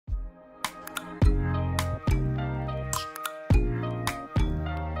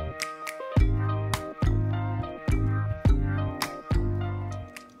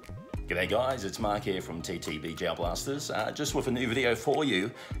G'day guys, it's Mark here from TTB Gel Blasters, just with a new video for you.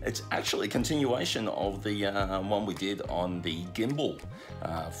 It's actually a continuation of the one we did on the gimbal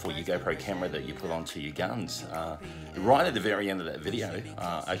for your GoPro camera that you put onto your guns. Right at the very end of that video,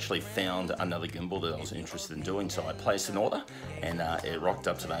 I actually found another gimbal that I was interested in doing, so I placed an order and it rocked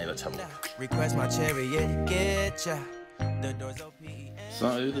up today. Let's have a look. Request my chariot, get ya. The doors open.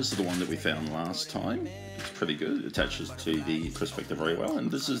 So this is the one that we found last time. It's pretty good. It attaches to the perspective very well, and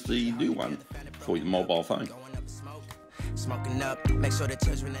this is the new one for your mobile phone.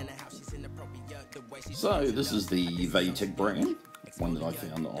 So this is the Vaitech brand, one that I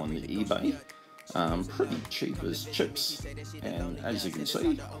found on eBay. Pretty cheap as chips, and as you can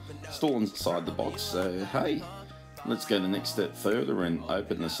see, still inside the box. So hey, let's go the next step further and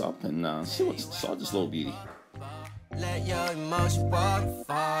open this up and see what's inside this little beauty. Let your emotion walk,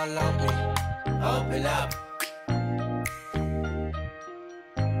 follow me. Open up.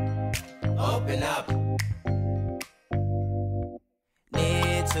 Open up.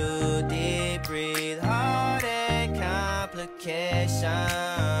 Need to deep breathe, heart and complications.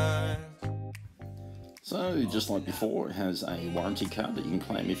 So just like before, it has a warranty card that you can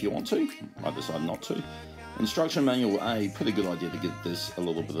claim if you want to. I decided not to. Instruction manual, a pretty good idea to get this a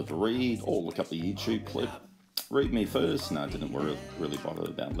little bit of a read, or look up the YouTube clip. Read me first. No, I didn't really bother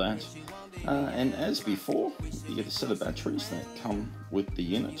about that. And as before, you get a set of batteries that come with the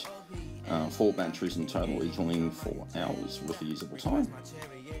unit. 4 batteries in total, equaling 4 hours with a usable time. 1,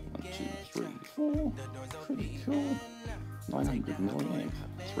 2, 3, 4. Pretty cool. 900 milliamp,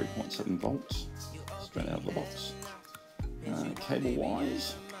 3.7 volts, straight out of the box. Cable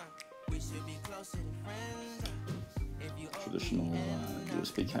wise, traditional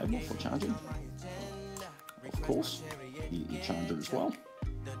USB cable for charging. Of course, your charger as well.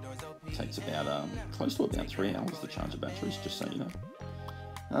 It takes about close to about 3 hours to charge the batteries, just so you know.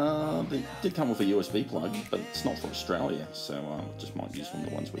 They did come with a USB plug, but it's not for Australia, so just might use one of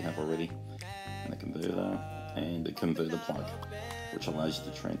the ones we have already. And a converter and a converter plug, which allows you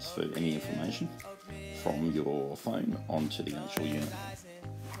to transfer any information from your phone onto the actual unit.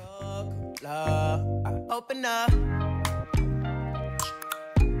 Open up.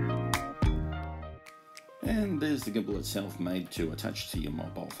 And there's the gimbal itself, made to attach to your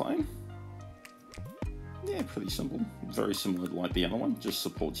mobile phone. Yeah, pretty simple. Very similar like the other one, just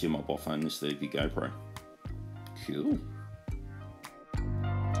supports your mobile phone instead of your GoPro. Cool.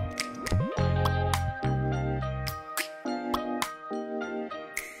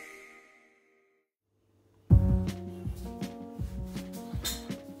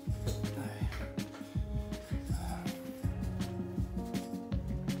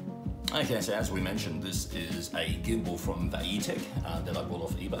 Okay, so as we mentioned, this is a gimbal from Vaitech that I bought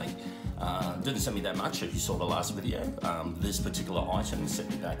off eBay. Didn't send me that much if you saw the last video. This particular item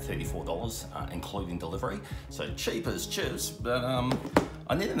sent me back $34, including delivery. So cheap as chips, but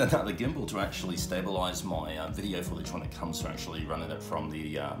I needed another gimbal to actually stabilize my video footage when it comes to actually running it from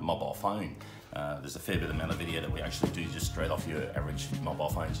the mobile phone. There's a fair bit amount of video that we actually do just straight off your average mobile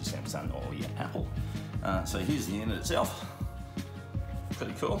phones, your Samsung or your Apple. So here's the unit itself.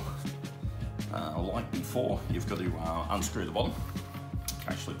 Pretty cool. Like before, you've got to unscrew the bottom,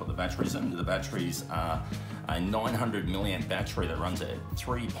 actually put the batteries in. The batteries are a 900 milliamp battery that runs at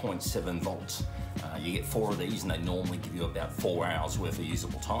 3.7 volts. You get 4 of these and they normally give you about 4 hours worth of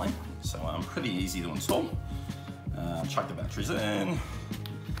usable time. So pretty easy to install. Chuck the batteries in.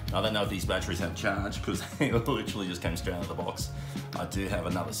 I don't know if these batteries have charge because they literally just came straight out of the box. I do have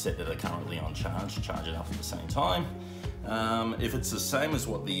another set that are currently on charge it up at the same time. If it's the same as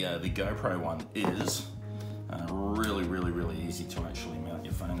what the GoPro one is, really easy to actually mount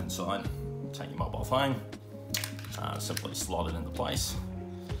your phone inside. Take your mobile phone, simply slide it into place.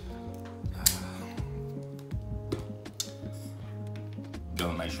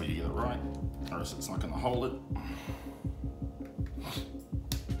 Gotta make sure you get it right, or else it's not gonna hold it.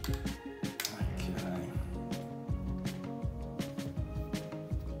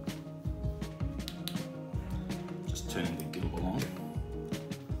 Turning the gimbal on,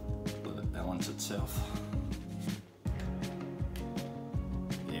 let it balance itself.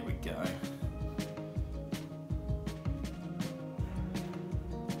 There we go.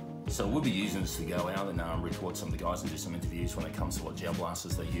 So we'll be using this to go out and record some of the guys and do some interviews when it comes to what gel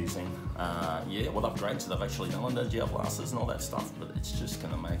blasters they're using. Yeah, what upgrades they've actually done on the gel blasters and all that stuff, but it's just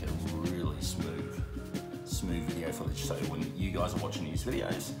going to make it really smooth video footage. So when you guys are watching these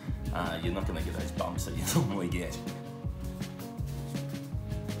videos, you're not going to get those bumps that you normally get.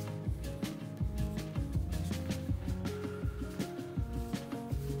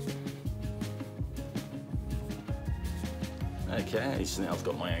 Okay, so now I've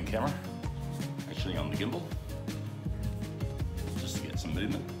got my own camera, actually on the gimbal, just to get some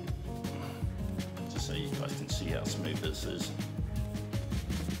movement, just so you guys can see how smooth this is.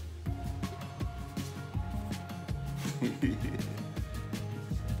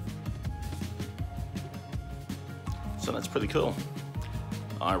 So that's pretty cool.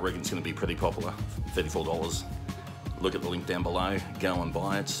 I reckon it's going to be pretty popular. $34. Look at the link down below. Go and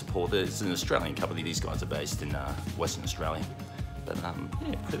buy it. Support it. It's an Australian company. These guys are based in Western Australia. But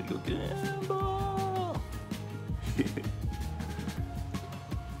yeah, pretty good gimbal.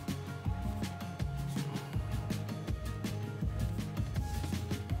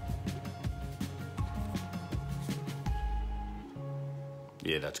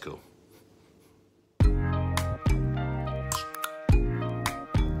 Yeah, that's cool.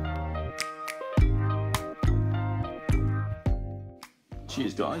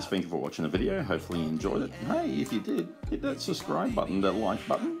 Cheers guys, thank you for watching the video, hopefully you enjoyed it. Hey, if you did, hit that subscribe button, that like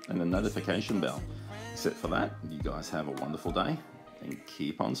button, and the notification bell. Except for that, you guys have a wonderful day, and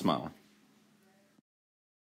keep on smiling.